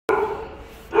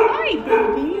Hi,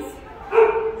 babies.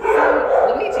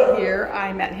 So, Luigi here,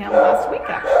 I met him last week,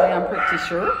 actually, I'm pretty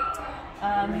sure.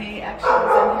 He actually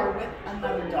was in here with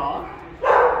another dog.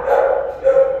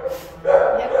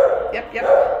 Yep.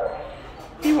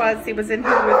 He was in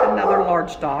here with another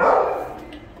large dog.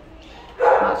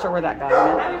 Not sure where that guy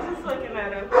went. I was just looking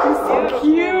at him. He's so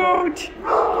cute.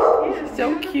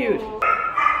 So cute.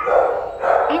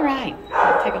 All right,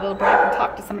 I'll take a little break and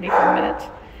talk to somebody for a minute.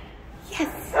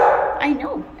 Yes, I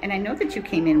know. And I know that you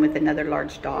came in with another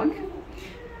large dog.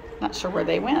 Not sure where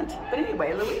they went. But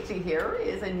anyway, Luigi here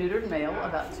is a neutered male,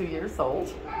 about 2 years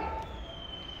old.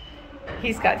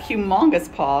 He's got humongous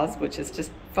paws, which is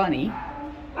just funny.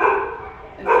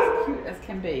 And as cute as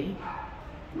can be.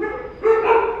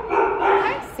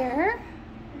 Hi, sir.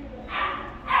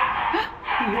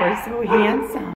 You are so handsome.